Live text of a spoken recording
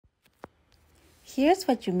Here's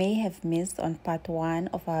what you may have missed on part 1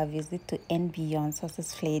 of our visit to and beyond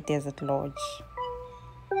Sossusvlei Desert Lodge.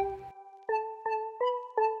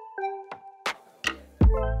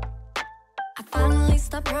 I finally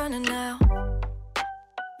stopped running now.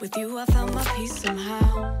 With you I found my peace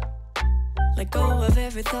somehow. Let go of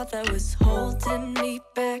every thought that was holding me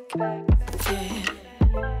back. Yeah,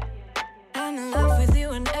 I'm in love with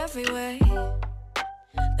you in every way.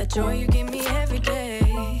 That joy you give me every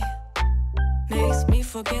day makes me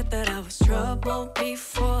forget that I was troubled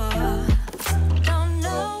before. Don't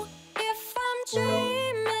know if I'm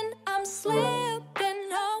dreaming, I'm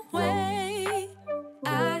slipping away.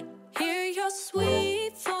 I hear your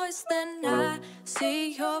sweet voice, then I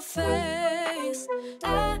see your face.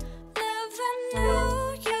 I never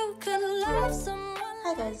knew you could love someone.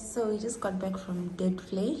 Hi guys, so we just got back from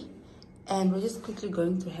Sossusvlei and we're just quickly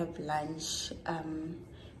going to have lunch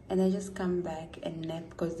and I just come back and nap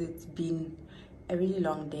because it's been a really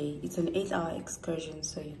long day. It's an 8-hour excursion,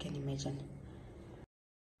 so you can imagine.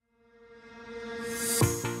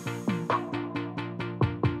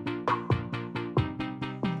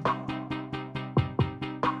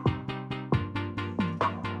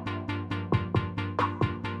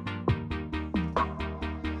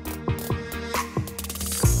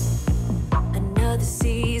 Another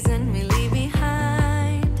season we leave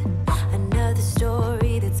behind, another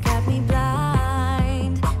story that's got me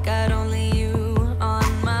blind. Got only you on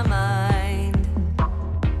my mind.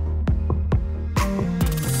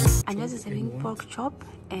 Agnes is having pork chop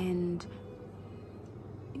and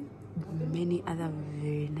many other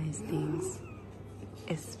very nice things,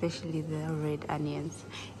 especially the red onions.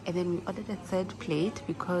 And then we ordered a third plate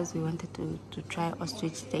because we wanted to try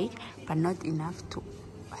ostrich steak, but not enough to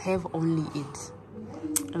have only it.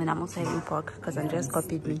 And then I'm also having pork because Andreas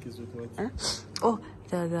copied me. Huh? Oh,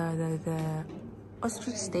 the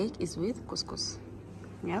ostrich steak is with couscous.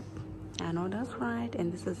 Yep, I know that's right.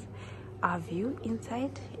 And this is our view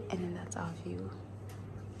inside, and then that's our view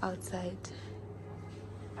outside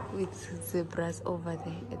with zebras over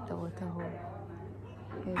there at the water hole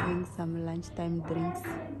having some lunchtime drinks.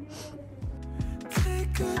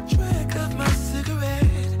 Take a drag of my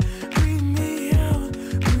cigarette. Breathe me out,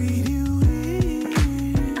 breathe you in,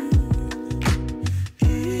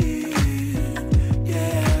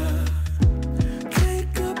 yeah.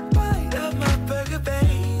 Take a bite of my burger,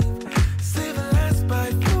 babe. Save the last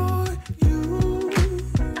bite for you,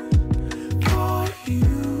 for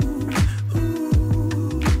you.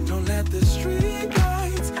 Ooh. Don't let the street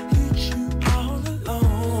lights hit you all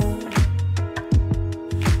alone.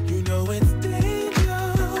 You know it's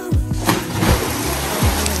dangerous.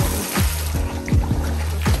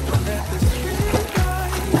 Don't let the street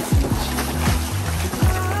lights hit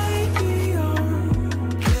you.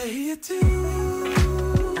 Play it too.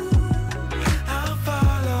 I'll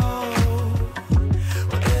follow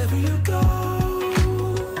wherever you go,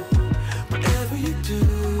 whatever you do.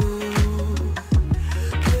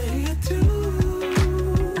 Play it too,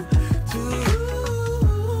 too.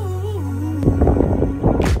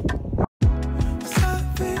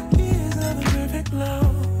 7 years of a perfect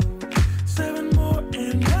love, 7 more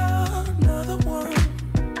and another one,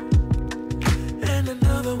 and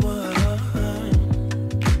another one.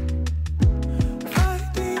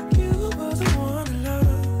 Finding you was a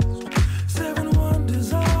wanderlust, 7 wonders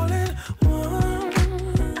all in one,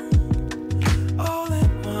 all in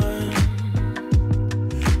one.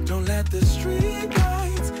 Don't let the street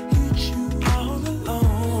lights hit you all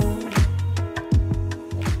alone.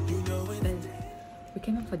 You know it. We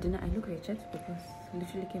came up for dinner. I look wretched because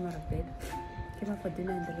literally came out of bed. Came up for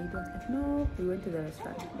dinner and the lady was like, no. We went to the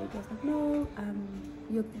restaurant. The lady was like, no,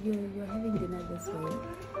 you're having dinner this way.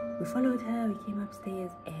 We followed her. We came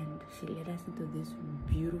upstairs and she led us into this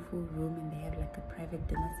beautiful room and they had like a private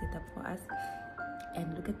dinner set up for us.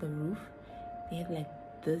 And look at the roof. They have like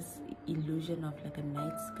this illusion of like a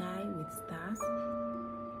night sky with stars.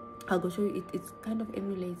 I'll go show you. It kind of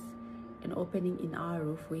emulates an opening in our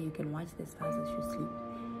roof where you can watch the stars as you sleep.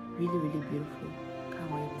 Really, really beautiful.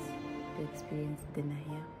 Can't wait to experience dinner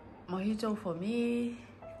here. Mojito for me.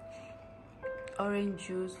 Orange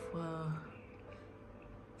juice for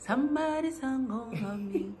somebody sang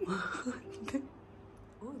on me.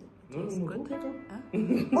 Oh, it tastes good. Huh?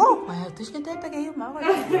 Oh, I have to share that again.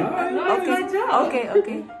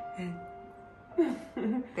 Okay.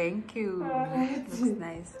 Thank you. Looks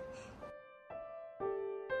nice.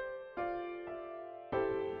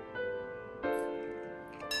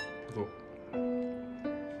 Go.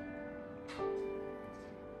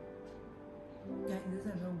 Yeah, these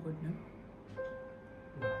are so good, no?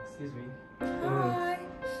 Excuse me. Hi.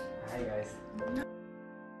 Hi guys.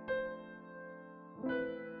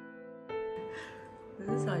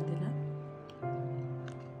 This is our dinner.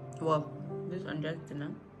 Well, this one just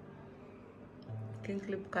dinner. King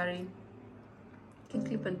clip curry, king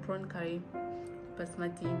clip and prawn curry,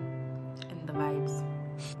 basmati, and the vibes.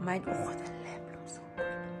 Mine, oh, the lamb looks so good.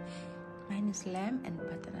 Mine is lamb and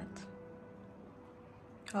butternut.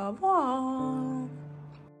 Au revoir.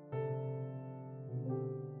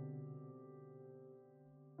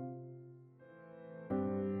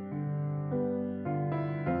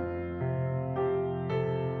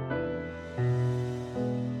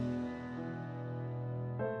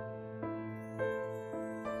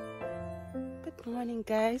 Good morning,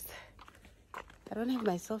 guys. I don't have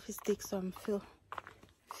my selfie stick, so I'm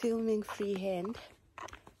filming freehand.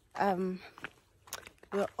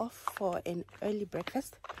 We're off for an early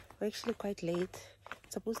breakfast. We're actually quite late.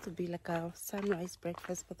 It's supposed to be like a sunrise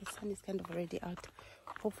breakfast, but the sun is kind of already out.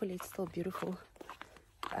 Hopefully it's still beautiful.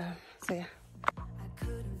 So yeah. I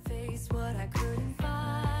couldn't face what I couldn't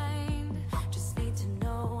find. Just need to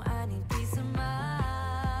know I need peace of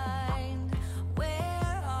mind.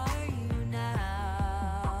 Where are you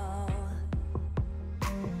now?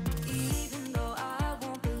 Even though I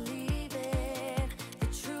won't believe it, the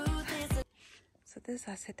truth is a So this is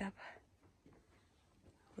our setup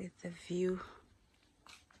with the view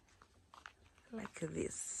like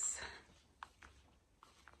this.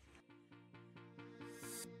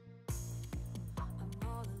 I'm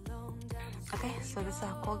all alone down the Okay, so this is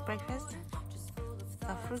our cold breakfast. It's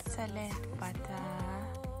a fruit salad, butter,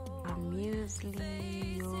 a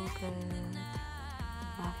muesli, yogurt,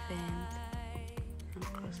 muffins, and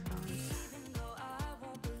croissants.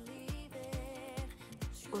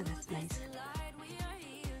 Oh, that's nice.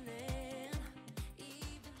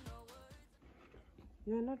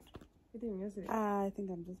 You're not eating yesterday. I think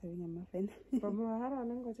I'm just having a muffin. From Mahara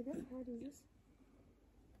and go chicken? What is this?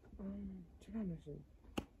 Chicken machine.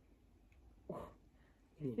 Oh,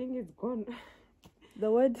 I think it's gone.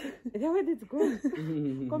 The word? The word is gone.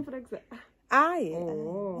 Complex. Ah, yeah.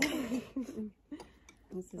 Oh.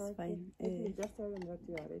 This is Okay. fine. Let me just tell them that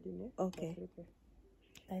you are ready. Ne? Okay.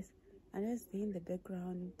 Guys, I'm just in the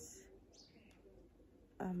background.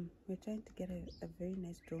 We're trying to get a very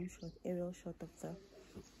nice drone shot, aerial shot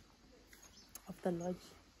of the lodge.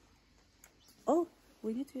 Oh,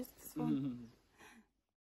 we need to use this one.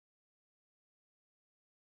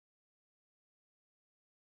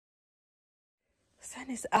 Sun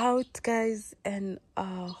is out, guys, and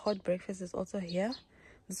hot breakfast is also here.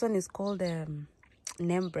 This one is called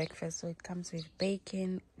Nam breakfast, so it comes with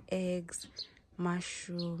bacon, eggs,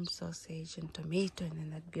 mushroom, sausage, and tomato, and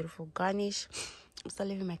then that beautiful garnish. I'm still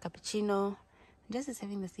having my cappuccino. Just is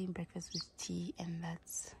having the same breakfast with tea, and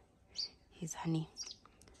that's his honey.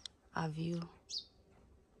 Our view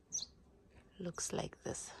looks like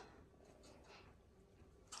this.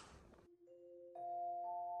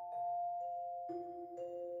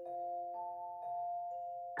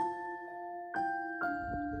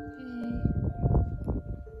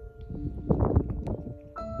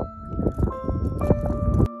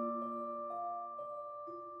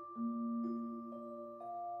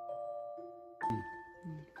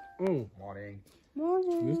 Morning.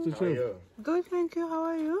 Morning. Mr. How are Chef. you? Good, thank you. How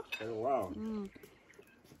are you? Oh, wow.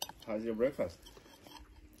 How's your breakfast?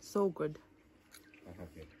 So good. I'm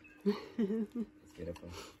happy. It's beautiful.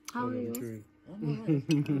 How are you? Chewing. I'm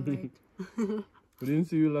alright. We didn't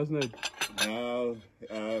see you last night. Now,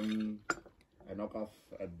 I knock off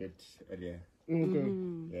a bit earlier. Okay.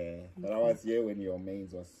 Yeah, but I was here when your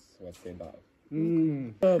mains was sent out.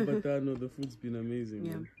 But no, the food's been amazing.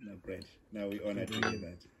 Yeah. Man. No, great. Now we honored to hear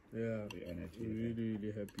that. Yeah. We honored to We're hear really,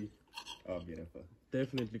 really happy. that. Oh, beautiful.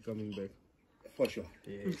 Definitely coming back. For sure.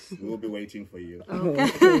 Yes. We'll be waiting for you.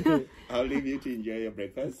 Okay. I'll leave you to enjoy your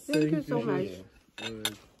breakfast. Thank you so much. Yeah. All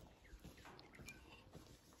right.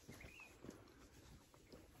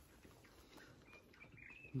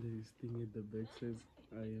 This thing at the back says,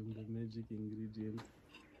 I am the magic ingredient.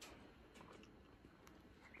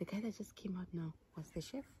 The guy that just came out now was the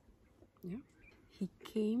chef. Yeah. He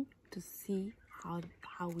came to see how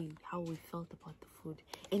we felt about the food,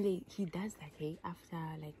 and he does that, hey, after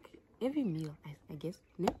like every meal, I guess.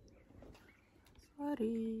 No?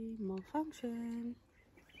 Sorry, malfunction.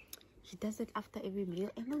 He does it after every meal,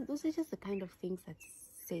 and those are just the kind of things that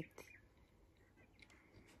set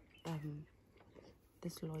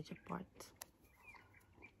this lodge apart.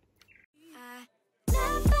 I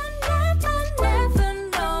never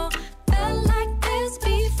know felt like this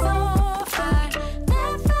before. I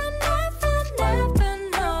never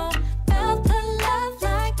know felt the love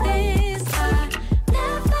like this. I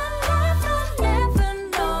never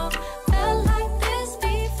know felt like this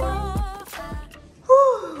before.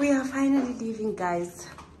 We are finally leaving, guys.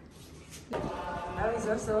 Now he's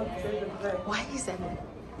also why is that?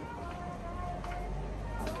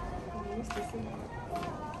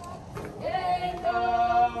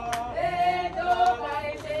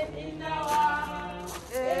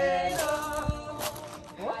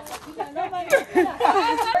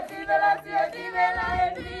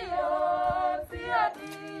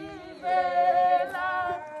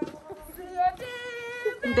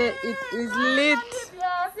 It is lit.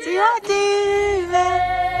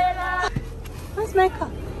 Where's my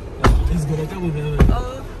car? It's gonna come with the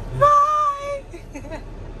Oh, bye.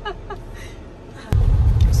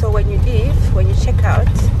 So when you leave, when you check out,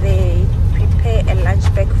 they prepare a lunch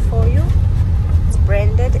bag for you. It's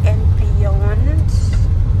branded and beyond.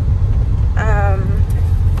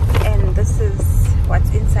 And this is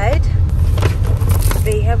what's inside.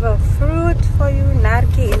 They have a fruit for you,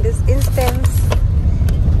 narki in this instance.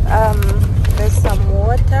 There's some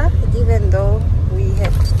water, even though we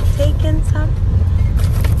had taken some.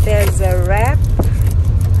 There's a wrap,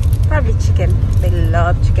 probably chicken. They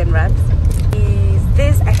love chicken wraps. Is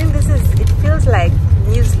this? I think this is. It feels like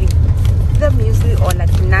muesli, either muesli or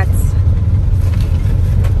like nuts,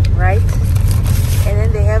 right? And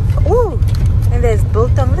then they have and there's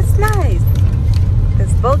biltong. That's nice.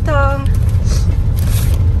 There's biltong,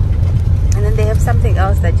 and then they have something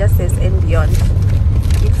else that just says "and beyond."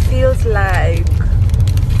 It feels like,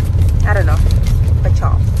 I don't know, a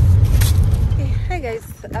charm. Okay, hi guys.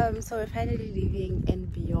 So we're finally leaving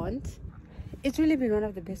and beyond. It's really been one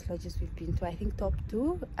of the best lodges we've been to. I think top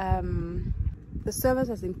 2. The service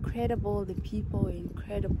was incredible. The people were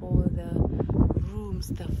incredible. The rooms,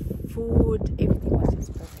 the food, everything was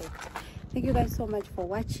just perfect. Thank you guys so much for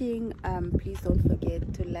watching. Please don't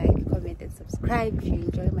forget to like, comment and subscribe if you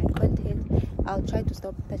enjoy my content. I'll try to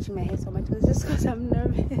stop touching my hair so much just because I'm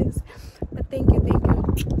nervous. But thank you.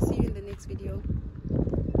 See you in the next video.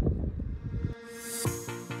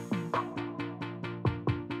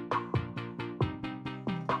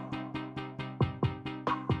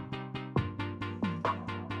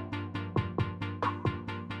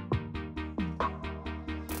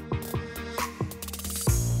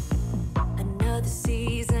 Another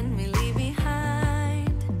season.